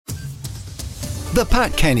The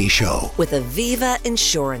Pat Kenny Show with Aviva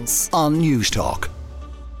Insurance on News Talk.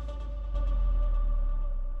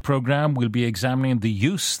 Programme will be examining the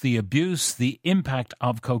use, the abuse, the impact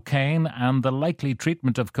of cocaine and the likely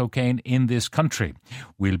treatment of cocaine in this country.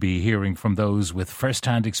 We'll be hearing from those with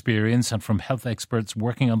first-hand experience and from health experts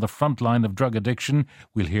working on the front line of drug addiction.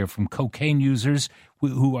 We'll hear from cocaine users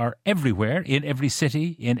who are everywhere, in every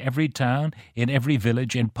city, in every town, in every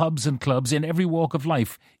village, in pubs and clubs, in every walk of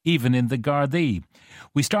life, even in the Gardaí.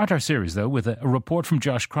 We start our series, though, with a report from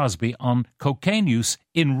Josh Crosbie on cocaine use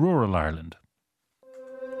in rural Ireland.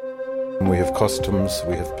 We have customs,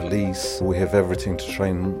 we have police, we have everything to try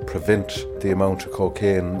and prevent the amount of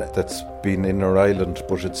cocaine that's been in our island,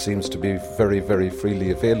 but it seems to be very, very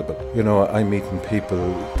freely available. You know, I'm meeting people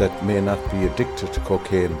that may not be addicted to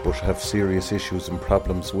cocaine but have serious issues and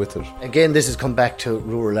problems with it. Again, this has come back to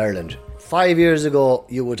rural Ireland. 5 years ago,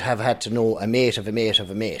 you would have had to know a mate of a mate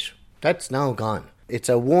of a mate. That's now gone. It's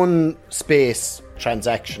a one-space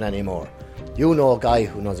transaction anymore. You know a guy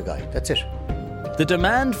who knows a guy. That's it. The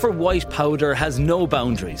demand for white powder has no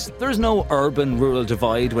boundaries. There's no urban-rural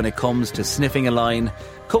divide when it comes to sniffing a line.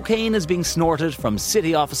 Cocaine is being snorted from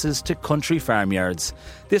city offices to country farmyards.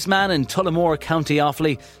 This man in Tullamore, County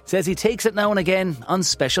Offaly, says he takes it now and again on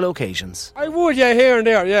special occasions. I would, yeah, here and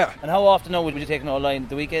there, yeah. And how often now would you take it on line?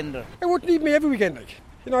 The weekend? Or? It wouldn't need me every weekend, like.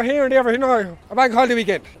 You know, here and there, you know, a bank holiday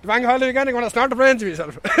weekend. The bank holiday weekend, I'm going to start the brains of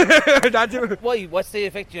myself. That's it. Why? What's the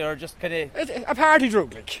effect you are just kind of... It's a party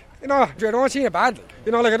drug, like. You know, I don't see it bad. Like.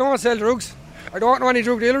 You know, like, I don't sell drugs. I don't know any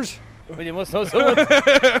drug dealers. Well, you must know someone.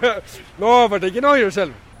 No, but like, you know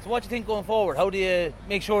yourself. So what do you think going forward? How do you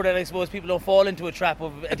make sure that, I suppose, people don't fall into a trap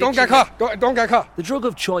of addiction? Don't get caught. Don't get caught. The drug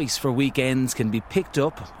of choice for weekends can be picked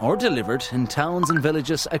up or delivered in towns and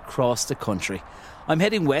villages across the country. I'm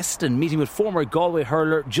heading west and meeting with former Galway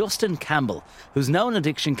hurler Justin Campbell, who's now an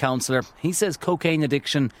addiction counsellor. He says cocaine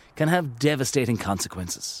addiction can have devastating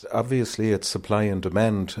consequences. Obviously, it's supply and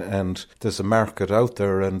demand, and there's a market out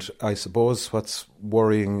there. And I suppose what's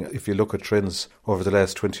worrying, if you look at trends over the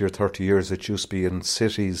last 20 or 30 years, it used to be in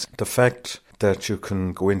cities. The fact that you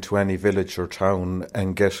can go into any village or town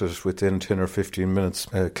and get it within 10 or 15 minutes.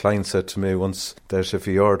 A client said to me once that if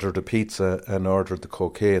he ordered a pizza and ordered the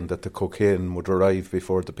cocaine, that the cocaine would arrive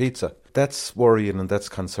before the pizza. That's worrying and that's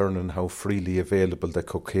concerning how freely available the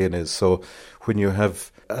cocaine is. So when you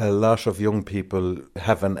have a lot of young people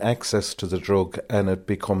having access to the drug and it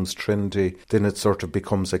becomes trendy, then it sort of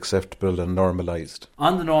becomes acceptable and normalised.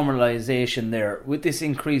 On the normalisation there, with this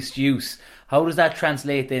increased use, how does that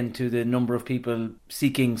translate into the number of people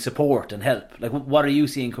seeking support and help? Like, what are you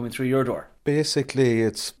seeing coming through your door? Basically,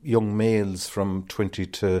 it's young males from 20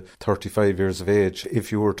 to 35 years of age.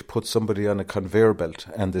 If you were to put somebody on a conveyor belt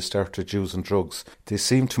and they started using drugs, they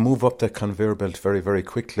seem to move up that conveyor belt very, very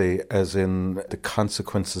quickly, as in the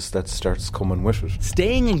consequences that starts coming with it.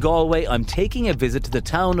 Staying in Galway, I'm taking a visit to the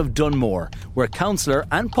town of Dunmore, where councillor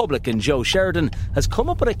and publican Joe Sheridan has come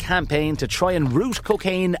up with a campaign to try and root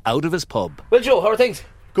cocaine out of his pub. Well, Joe, how are things?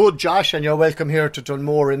 Good, Josh, and you're welcome here to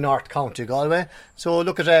Dunmore in North County Galway. So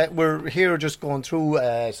look at we're here just going through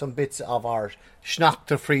some bits of our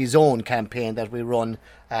Schnachter Free Zone campaign that we run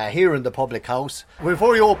here in the public house.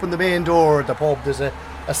 Before you open the main door of the pub, there's a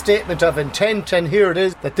statement of intent, and here it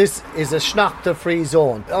is, that this is a Schnachter Free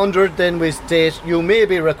Zone. Under it then we state, you may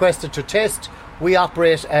be requested to test. We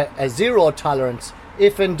operate a zero tolerance.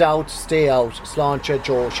 If in doubt, stay out. Sláinte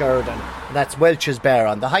Joe Sheridan. And that's Welch's Bar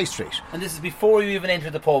on the High Street. And this is before you even enter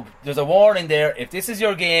the pub. There's a warning there. If this is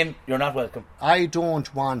your game, you're not welcome. I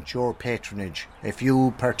don't want your patronage if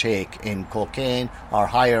you partake in cocaine or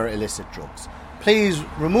higher illicit drugs. Please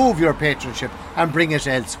remove your patronship and bring it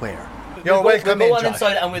elsewhere. You're welcome. We'll go on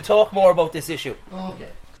inside and we'll talk more about this issue. Okay.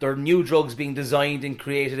 There are new drugs being designed and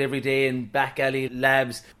created every day in back alley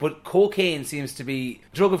labs, but cocaine seems to be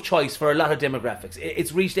drug of choice for a lot of demographics.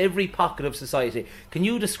 It's reached every pocket of society. Can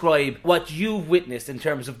you describe what you've witnessed in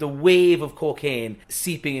terms of the wave of cocaine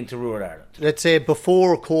seeping into rural Ireland? Let's say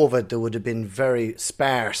before COVID there would have been very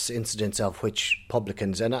sparse incidents of which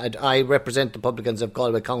publicans, and I represent the publicans of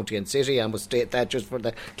Galway County and City, and will state that just for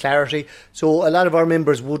the clarity. So a lot of our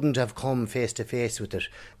members wouldn't have come face to face with it,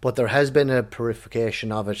 but there has been a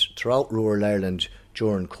purification of it throughout rural Ireland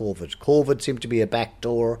during COVID. COVID seemed to be a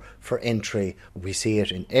backdoor for entry. We see it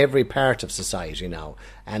in every part of society now.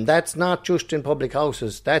 And that's not just in public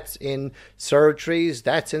houses. That's in surgeries,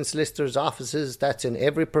 that's in solicitors' offices, that's in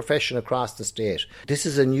every profession across the state. This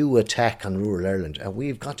is a new attack on rural Ireland, and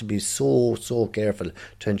we've got to be so careful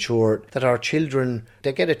to ensure that our children,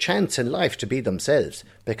 they get a chance in life to be themselves.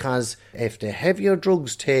 Because if the heavier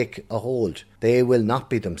drugs take a hold, they will not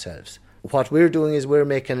be themselves. What we're doing is we're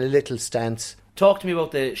making a little stance Talk to me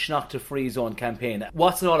about the Schnock to Free Zone campaign.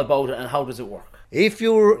 What's it all about and how does it work? If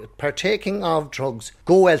you're partaking of drugs,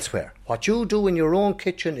 go elsewhere. What you do in your own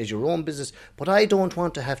kitchen is your own business, but I don't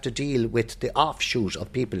want to have to deal with the offshoot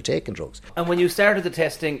of people taking drugs. And when you started the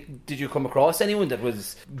testing, did you come across anyone that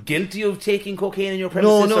was guilty of taking cocaine in your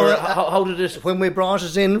premises? No. Or how did it... When we brought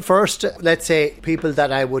it in first, let's say people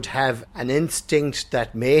that I would have an instinct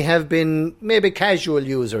that may have been maybe casual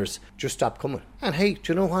users, just stopped coming. And hey,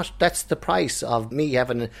 do you know what? That's the price of me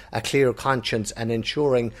having a clear conscience and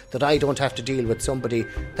ensuring that I don't have to deal with somebody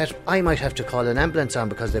that I might have to call an ambulance on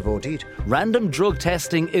because they've OD'd. Random drug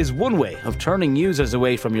testing is one way of turning users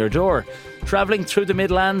away from your door. Travelling through the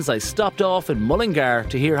Midlands, I stopped off in Mullingar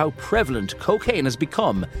to hear how prevalent cocaine has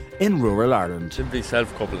become in rural Ireland. Did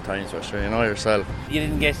myself a couple of times, for sure, you know yourself. You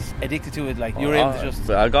didn't get addicted to it, like you were able to just...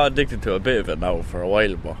 I got addicted to a bit of it now for a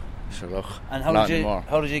while, but sure, look, and not anymore.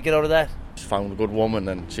 How did you get out of that? Just found a good woman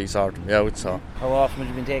and she sorted me out, so... How often have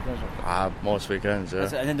you been taking it? Most weekends, yeah.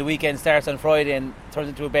 And then the weekend starts on Friday and turns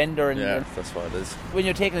into a bender. And yeah, that's what it is. When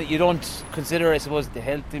you're taking it, you don't consider, I suppose, the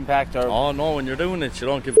health impact or... Oh no, when you're doing it, you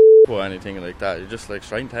don't give a about anything like that. You're just like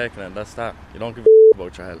trying taking it and that's that. You don't give a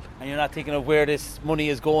about your health. And you're not thinking of where this money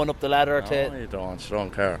is going up the ladder to... No, you don't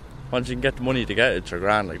care. Once you can get the money to get it, you're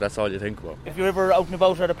grand, like that's all you think about. If you're ever out and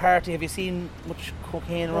about at a party, have you seen much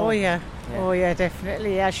cocaine around? Oh yeah,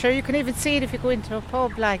 definitely. Yeah, sure, you can even see it if you go into a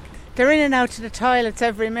pub, like they're in and out to the toilets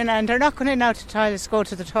every minute, and they're not going in and out to toilets to go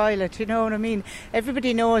to the toilet, you know what I mean?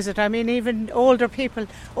 Everybody knows it. I mean, even older people,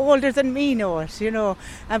 older than me, know it, you know,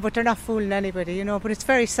 but they're not fooling anybody, you know. But it's a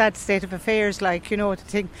very sad state of affairs, like, you know, to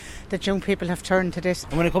think that young people have turned to this.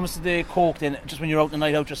 And when it comes to the coke, then, just when you're out the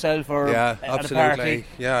night out yourself or yeah, at absolutely,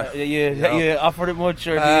 a party, you offered it much?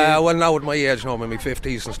 Or well, now at my age, you know, I'm in my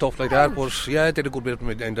 50s and stuff like that, but yeah, I did a good bit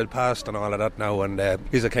in the past and all of that now, and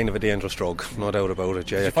it's a kind of a dangerous drug, no doubt about it.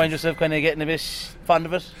 Yeah. Did you find yourself kind of getting a bit fond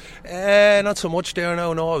of it? Not so much there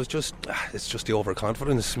now, no. It's just the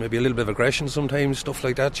overconfidence, maybe a little bit of aggression sometimes, stuff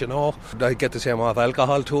like that, you know. I get the same off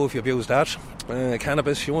alcohol too if you abuse that.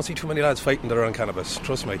 Cannabis, you won't see too many lads fighting that are on cannabis,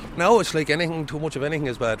 trust me. Now it's like anything, too much of anything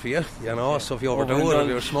is bad for you, you know. So if you overdo it, if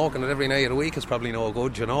you're smoking it every night of the week, it's probably no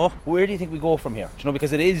good, you know. Where do you think we go from here? Do you know,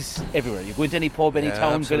 because it is everywhere. You go into any pub, any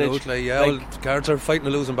town, absolutely, village. Yeah, well, the guards are fighting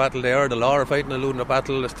a losing battle there. The law are fighting a losing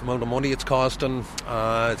battle. It's the amount of money it's costing.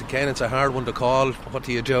 Again, it's a hard one to call. What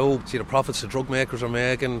do you do? See the profits the drug makers are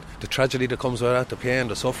making, the tragedy that comes with that, the pain,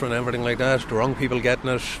 the suffering, everything like that, the wrong people getting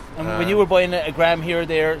it. And when you were buying a gram here or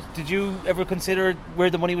there, did you ever consider where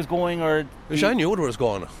the money was going? Or I knew where it was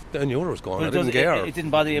going. I didn't care. It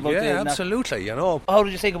didn't bother you about absolutely, you know. How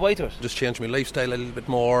did you say goodbye to it? Just changed my lifestyle a little bit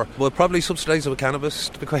more. Well, probably subsidise it with cannabis,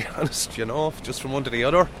 to be quite honest, you know, just from one to the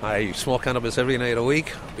other. I smoke cannabis every night of the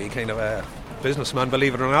week. Be kind of a businessman,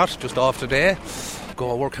 believe it or not, just off today.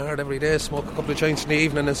 Go work hard every day, smoke a couple of joints in the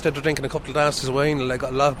evening instead of drinking a couple of glasses of wine like a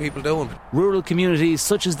lot of people doing. Rural communities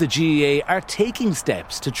such as the GAA are taking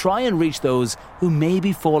steps to try and reach those who may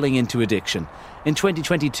be falling into addiction. In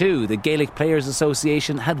 2022, the Gaelic Players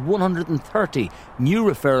Association had 130 new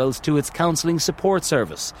referrals to its counselling support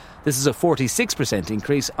service. This is a 46%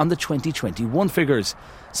 increase on the 2021 figures.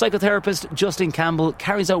 Psychotherapist Justin Campbell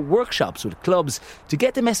carries out workshops with clubs to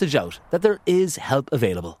get the message out that there is help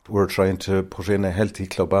available. We're trying to put in a healthy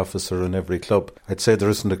club officer in every club. I'd say there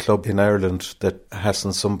isn't a club in Ireland that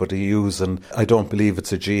hasn't somebody using. I don't believe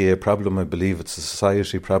it's a GA problem, I believe it's a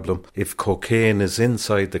society problem. If cocaine is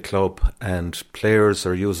inside the club and players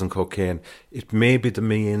are using cocaine, it may be the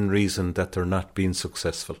main reason that they're not being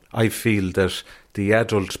successful. I feel that the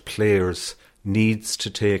adult players needs to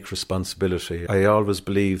take responsibility. I always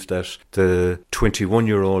believe that the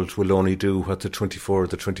 21-year-old will only do what the 24 or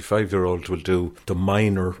the 25-year-old will do. The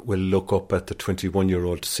minor will look up at the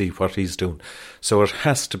 21-year-old to see what he's doing. So it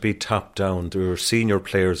has to be top down. There are senior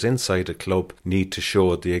players inside a club need to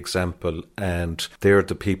show the example, and they're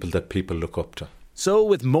the people that people look up to. So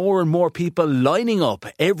with more and more people lining up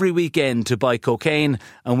every weekend to buy cocaine,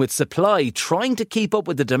 and with supply trying to keep up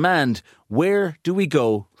with the demand, where do we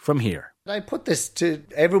go from here? I put this to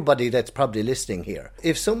everybody that's probably listening here.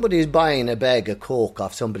 If somebody is buying a bag of coke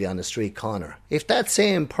off somebody on the street corner, if that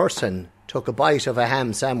same person took a bite of a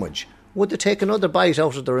ham sandwich, would they take another bite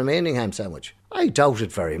out of the remaining ham sandwich? I doubt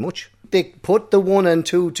it very much. They put the 1 and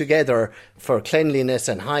 2 together for cleanliness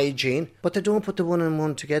and hygiene, but they don't put the 1 and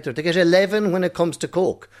 1 together. They get 11 when it comes to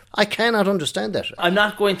coke. I cannot understand that. I'm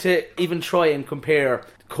not going to even try and compare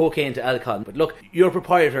cocaine to alcohol, but look, you're a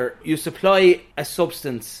proprietor. You supply a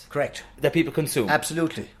substance, correct, that people consume.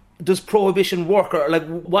 Absolutely. Does prohibition work, or like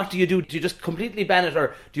what do you do? Do you just completely ban it,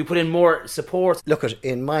 or do you put in more support? Look,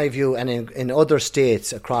 in my view, and in other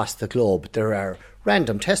states across the globe, there are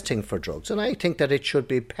random testing for drugs. And I think that it should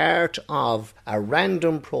be part of a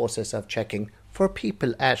random process of checking for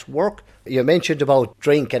people at work. You mentioned about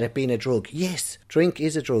drink and it being a drug. Yes, drink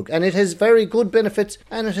is a drug, and it has very good benefits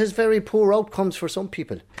and it has very poor outcomes for some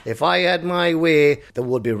people. If I had my way, there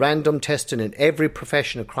would be random testing in every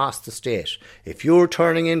profession across the state. If you're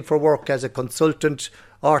turning in for work as a consultant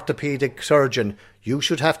orthopaedic surgeon, you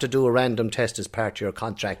should have to do a random test as part of your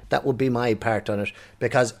contract. That would be my part on it,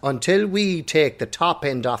 because until we take the top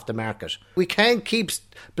end off the market, we can't keep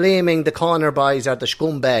blaming the corner boys or the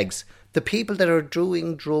scumbags. The people that are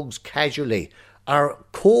doing drugs casually are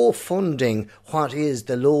co-funding what is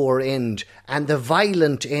the lower end and the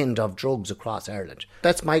violent end of drugs across Ireland.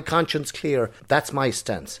 That's my conscience clear. That's my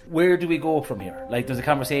stance. Where do we go from here? Like, there's a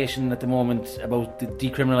conversation at the moment about the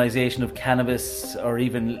decriminalisation of cannabis or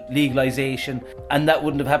even legalisation, and that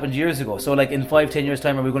wouldn't have happened years ago. So like in 5-10 years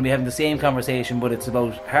time, are we going to be having the same conversation, but it's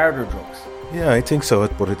about harder drugs? Yeah, I think so,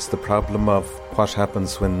 but it's the problem of what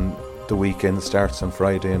happens when the weekend starts on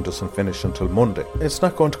Friday and doesn't finish until Monday. It's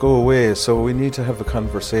not going to go away, so we need to have a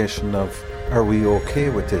conversation of, are we okay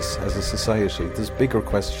with this as a society? There's bigger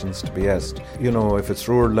questions to be asked. You know, if it's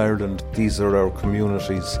rural Ireland, these are our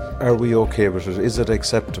communities, are we okay with it? Is it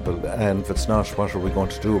acceptable? And if it's not, what are we going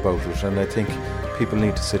to do about it? And I think people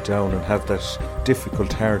need to sit down and have that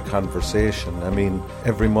difficult, hard conversation. I mean,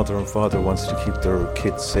 every mother and father wants to keep their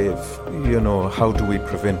kids safe. You know, how do we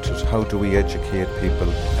prevent it? How do we educate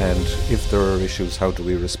people? And if there are issues, how do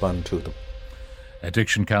we respond to them?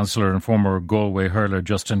 Addiction counsellor and former Galway hurler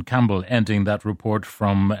Justin Campbell ending that report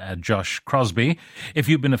from Josh Crosbie. If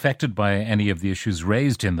you've been affected by any of the issues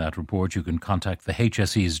raised in that report, you can contact the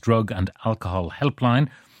HSE's Drug and Alcohol Helpline,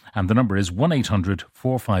 and the number is 1-800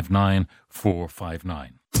 459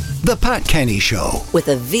 459. The Pat Kenny Show. With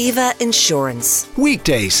Aviva Insurance.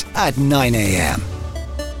 Weekdays at 9 a.m.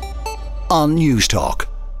 on News Talk.